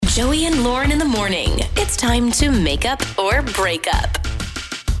Joey and Lauren in the morning. It's time to make up or break up.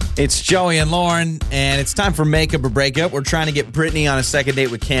 It's Joey and Lauren, and it's time for makeup or breakup. We're trying to get Brittany on a second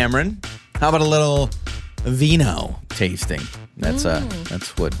date with Cameron. How about a little vino tasting? That's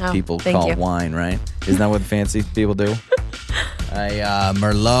what people call wine, right? Isn't that what fancy people do? A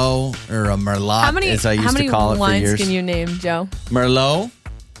Merlot or a Merlot, as I used to call it for years. How many wines can you name, Joe? Merlot,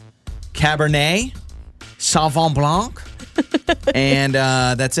 Cabernet, Sauvignon Blanc, and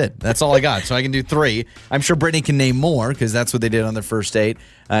that's it. That's all I got. So I can do 3. I'm sure Brittany can name more because that's what they did on their first date.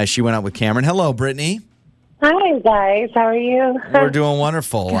 She went out with Cameron. Hello, Brittany. Hi, guys. How are you? We're doing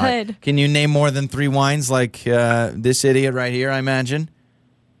wonderful. Good. Can you name more than 3 wines like this idiot right here, I imagine?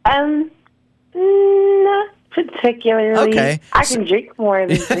 Not particularly. Okay. I can drink more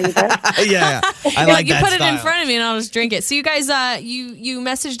than 3, but... Yeah. I like you that put style. it in front of me and I'll just drink it. So you guys, you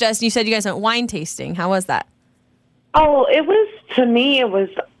messaged us and you said you guys went wine tasting. How was that? Oh, to me, it was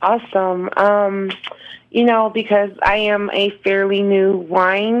awesome. Because I am a fairly new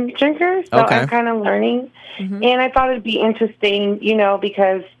wine drinker, so Okay. I'm kind of learning. Mm-hmm. And I thought it'd be interesting,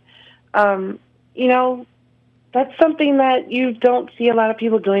 because, that's something that you don't see a lot of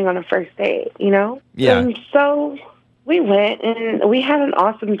people doing on a first date, Yeah. And so we went and we had an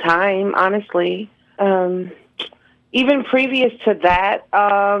awesome time, honestly. Even previous to that,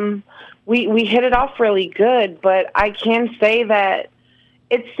 we hit it off really good, but I can say that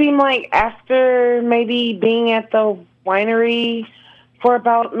it seemed like after maybe being at the winery for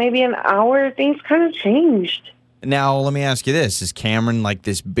about maybe an hour, things kind of changed. Now, let me ask you this. Is Cameron like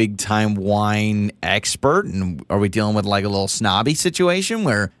this big-time wine expert? And are we dealing with like a little snobby situation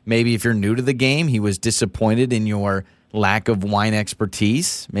where maybe if you're new to the game, he was disappointed in your lack of wine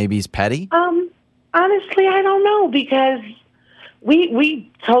expertise? Maybe he's petty? Honestly, I don't know because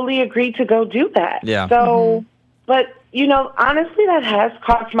we totally agreed to go do that. Yeah. So, but, honestly, that has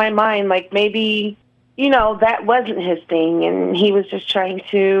crossed my mind. Like maybe, that wasn't his thing and he was just trying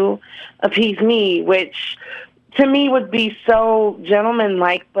to appease me, which to me would be so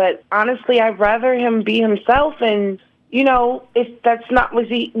gentlemanlike. But honestly, I'd rather him be himself. And, if that's not what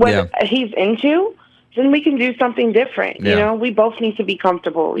he's into, then we can do something different. Yeah. We both need to be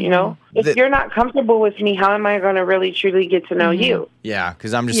comfortable, If you're not comfortable with me, how am I going to really truly get to know you? Yeah,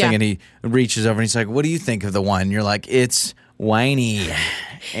 because I'm just thinking he reaches over and he's like, what do you think of the wine? And you're like, it's whiny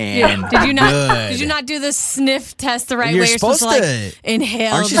and Did you good. not do the sniff test the right You're way? You're supposed to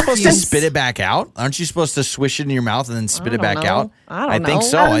inhale. Aren't you supposed to spit it back out? Aren't you supposed to swish it in your mouth and then spit it back out? I don't think know.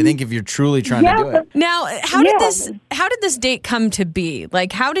 so. I think if you're truly trying to do it. Now, how did this date come to be?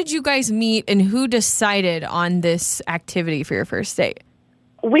 Like, how did you guys meet and who decided on this activity for your first date?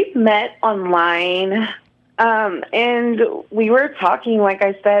 We met online, and we were talking, like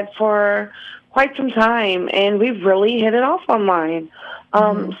I said, for quite some time, and we really hit it off online.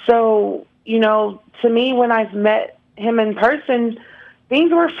 So, to me, when I've met him in person,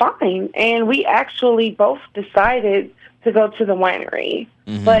 things were fine, and we actually both decided to go to the winery.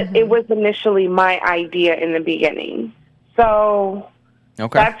 But it was initially my idea in the beginning. So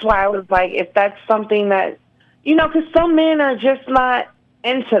that's why I was like, if that's something that, because some men are just not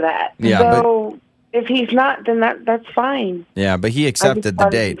into that. Yeah, so if he's not, then that's fine. Yeah, but he accepted the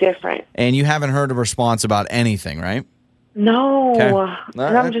date. Different. And you haven't heard a response about anything, right? No. Okay.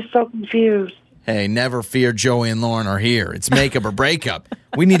 And I'm just so confused. Hey, never fear, Joey and Lauren are here. It's makeup or breakup.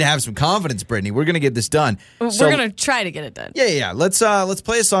 We need to have some confidence, Brittany. We're going to get this done. We're going to try to get it done. Yeah. Let's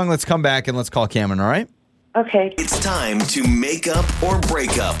play a song. Let's come back and let's call Cameron, all right? Okay. It's time to make up or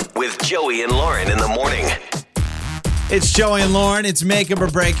break up with Joey and Lauren in the morning. It's Joey and Lauren. It's makeup or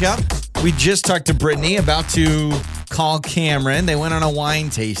breakup. We just talked to Brittany, about to call Cameron. They went on a wine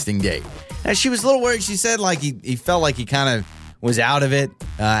tasting date. Now, she was a little worried. She said like he felt like he kind of was out of it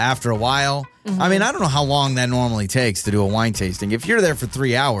after a while. I mean, I don't know how long that normally takes to do a wine tasting. If you're there for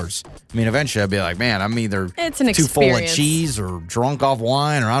 3 hours, I mean, eventually I'd be like, man, I'm either too full of cheese or drunk off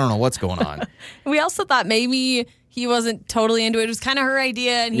wine or I don't know what's going on. We also thought maybe he wasn't totally into it. It was kind of her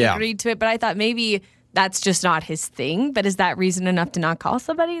idea and he agreed to it. But I thought maybe that's just not his thing. But is that reason enough to not call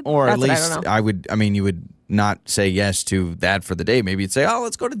somebody? Or that's at least you would not say yes to that for the date. Maybe you'd say, oh,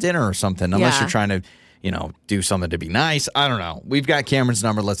 let's go to dinner or something, unless you're trying to, do something to be nice. I don't know. We've got Cameron's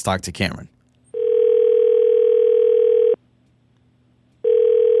number. Let's talk to Cameron.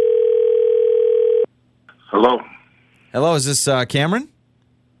 Hello, is this Cameron?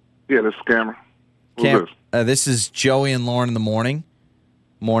 Yeah, this is Cameron. Who's this? This is Joey and Lauren in the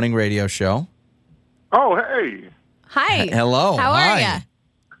morning radio show. Oh, hey. Hi. Hello. How are you?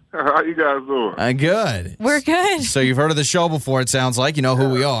 How you guys doing? Good. We're good. So you've heard of the show before, it sounds like. You know who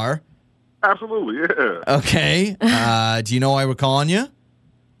we are. Absolutely, yeah. Okay. Do you know why we're calling you?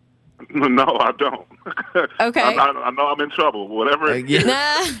 No, I don't. Okay. I know I'm in trouble. Whatever.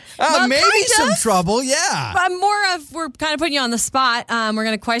 Well, maybe kind some of. trouble, yeah. We're kind of putting you on the spot. We're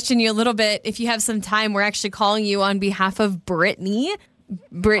going to question you a little bit. If you have some time, we're actually calling you on behalf of Brittany.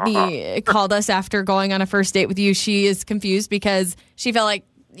 Brittany called us after going on a first date with you. She is confused because she felt like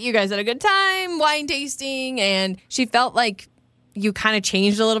you guys had a good time wine tasting, and she felt like you kind of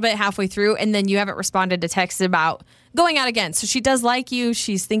changed a little bit halfway through, and then you haven't responded to texts about going out again. So she does like you.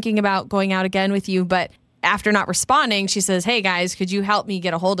 She's thinking about going out again with you, but after not responding, she says, hey guys, could you help me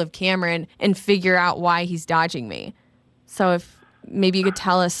get a hold of Cameron and figure out why he's dodging me? So if maybe you could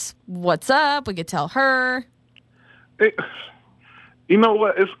tell us what's up, we could tell her. You know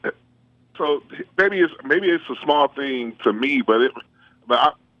what? Maybe it's a small thing to me, but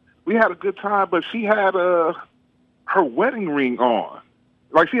we had a good time. But she had her wedding ring on,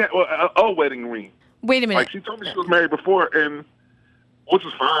 like she had a wedding ring. Wait a minute. Like she told me she was married before, and which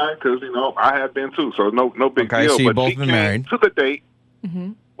is fine because I have been too, so no big deal. Okay, so you but both she been came married to the date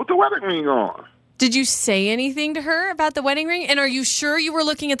with the wedding ring on. Did you say anything to her about the wedding ring? And are you sure you were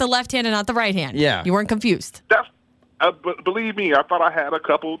looking at the left hand and not the right hand? Yeah. You weren't confused? But believe me, I thought I had a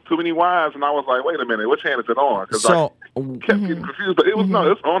couple too many wives, and I was like, wait a minute, which hand is it on? Because I kept getting confused, but it was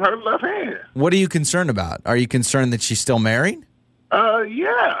no, it's on her left hand. What are you concerned about? Are you concerned that she's still married?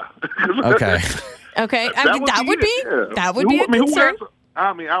 Yeah. Okay. Okay. That would be a concern.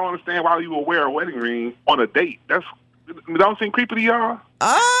 I don't understand why you would wear a wedding ring on a date. That don't seem creepy to y'all?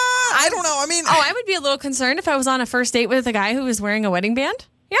 I don't know. I mean, I would be a little concerned if I was on a first date with a guy who was wearing a wedding band.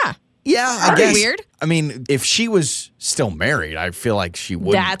 Yeah. Yeah, I guess. Weird. I mean, if she was still married, I feel like she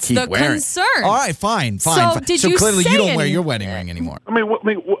wouldn't That's keep the concern. concern. All right, fine. So clearly you don't wear your anything? wedding ring anymore.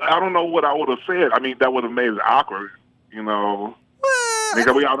 I don't know what I would have said. I mean, that would have made it awkward, Because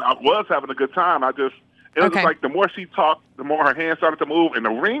I was having a good time. It was just like the more she talked, the more her hands started to move, and the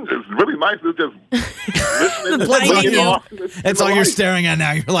ring is really nice. It's just listening. That's all you're staring at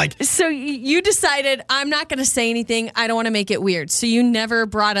now. You're like, so you decided I'm not going to say anything. I don't want to make it weird. So you never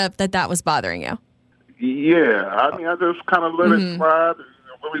brought up that was bothering you. Yeah, I just kind of let it slide.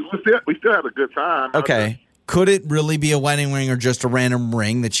 We still had a good time. Okay. Could it really be a wedding ring or just a random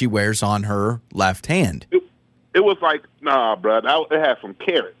ring that she wears on her left hand? It was like, nah, bro. It had some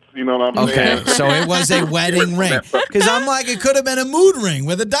carrots. You know what I'm saying? Okay, so it was a wedding ring. Because I'm like, it could have been a mood ring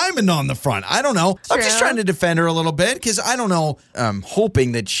with a diamond on the front. I don't know. True. I'm just trying to defend her a little bit because I don't know. I'm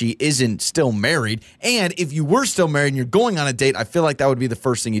hoping that she isn't still married. And if you were still married and you're going on a date, I feel like that would be the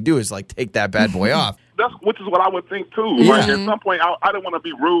first thing you do is like take that bad boy off. Which is what I would think too. Yeah. Like at some point, I didn't want to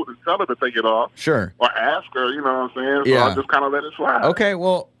be rude and tell her to take it off. Sure. Or ask her, you know what I'm saying? So Yeah. I just kind of let it slide. Okay,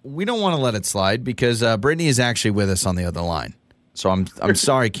 well, we don't want to let it slide because Brittany is actually with us on the other line. So I'm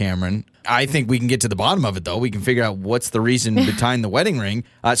sorry, Cameron. I think we can get to the bottom of it, though. We can figure out what's the reason behind the wedding ring.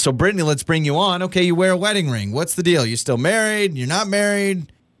 So, Brittany, let's bring you on. Okay, you wear a wedding ring. What's the deal? You still married? You're not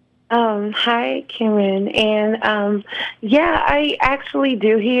married? Hi, Cameron. And, yeah, I actually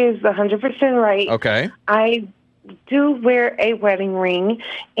do. He is 100% right. Okay. I do wear a wedding ring,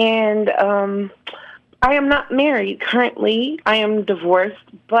 and I am not married currently. I am divorced,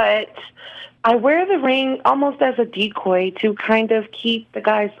 but I wear the ring almost as a decoy to kind of keep the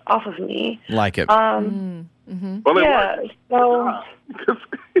guys off of me. Like it. Well, Yeah, so...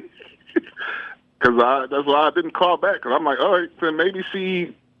 Because that's why I didn't call back. Because I'm like, all right, so maybe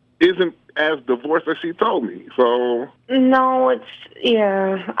she isn't as divorced as she told me. So No,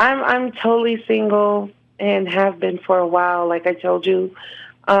 I'm totally single and have been for a while, like I told you.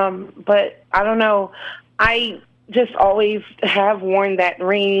 But I don't know. I just always have worn that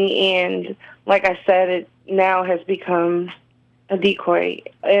ring, and like I said, it now has become a decoy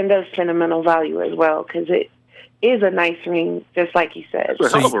and of sentimental value as well, because it is a nice ring, just like you said.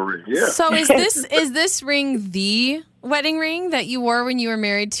 it's a hell of a ring, yeah. So is this ring the wedding ring that you wore when you were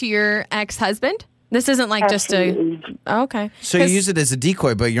married to your ex-husband? This isn't like Absolutely. just a... Oh, okay. So you use it as a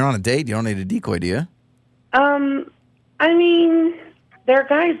decoy, but you're on a date. You don't need a decoy, do you? I mean, there are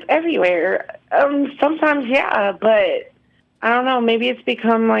guys everywhere. Sometimes, yeah, but I don't know. Maybe it's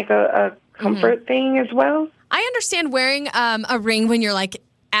become like a comfort thing as well. I understand wearing a ring when you're like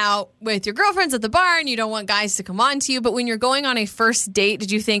out with your girlfriends at the bar and you don't want guys to come on to you. But when you're going on a first date,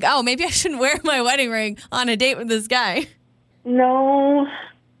 did you think, oh, maybe I shouldn't wear my wedding ring on a date with this guy? No,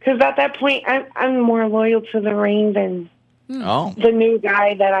 because at that point, I'm more loyal to the ring than the new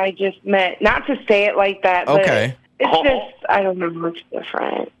guy that I just met. Not to say it like that, but Okay. it's just, I don't know, it's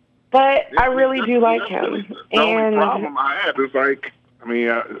different. But I really do like him. The only problem I have is like, I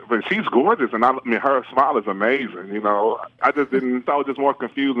mean, but she's gorgeous, and I mean, her smile is amazing. You know, I just didn't. I was just more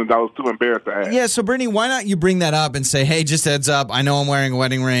confused, and I was too embarrassed to ask. Yeah, so Brittany, why not you bring that up and say, hey, just heads up, I know I'm wearing a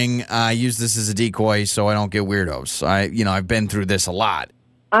wedding ring. I use this as a decoy so I don't get weirdos. I've been through this a lot.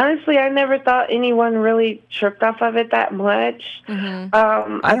 Honestly, I never thought anyone really tripped off of it that much.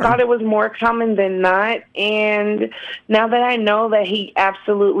 I thought it was more common than not. And now that I know that he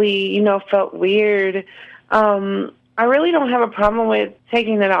absolutely, felt weird, I really don't have a problem with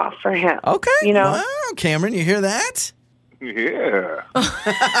taking it off for him. Okay. Wow, Cameron, you hear that? Yeah.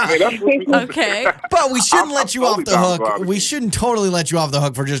 I mean, Okay. But we shouldn't let you off the hook. totally We shouldn't totally let you off the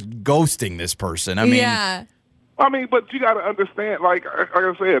hook for just ghosting this person. I mean, yeah. I mean, but you got to understand, like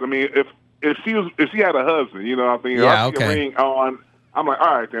I said, I mean, if she had a husband, you know what I mean? Yeah, I see a okay. ring on, I'm like,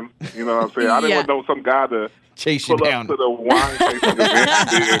 all right, then, you know what I'm saying? I didn't want to know some guy to chase you pull down up to the wine tasting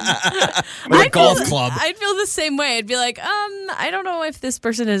event. with a golf club. I'd feel the same way. I'd be like, I don't know if this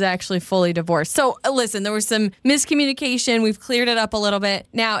person is actually fully divorced. So listen, there was some miscommunication. We've cleared it up a little bit.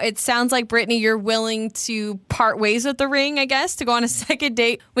 Now, it sounds like, Brittany, you're willing to part ways with the ring, I guess, to go on a second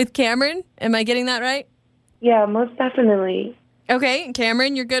date with Cameron. Am I getting that right? Yeah, most definitely. Okay,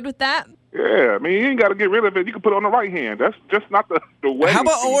 Cameron, you're good with that? Yeah, I mean, you ain't got to get rid of it. You can put it on the right hand. That's just not the way. How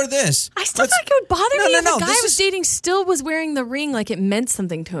about or this? I still think it would bother me if the guy I this was is- dating still was wearing the ring like it meant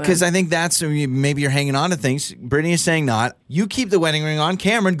something to him. Because I think that's maybe you're hanging on to things. Brittany is saying not. You keep the wedding ring on.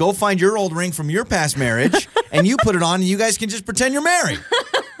 Cameron, go find your old ring from your past marriage, and you put it on, and you guys can just pretend you're married.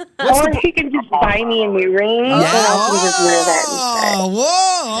 Or he can just buy me a new ring, and I can just wear that instead. Oh,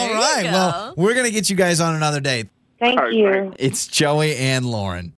 whoa. All There you right. go. Well, we're going to get you guys on another date. Thank All right, you. thanks. It's Joey and Lauren.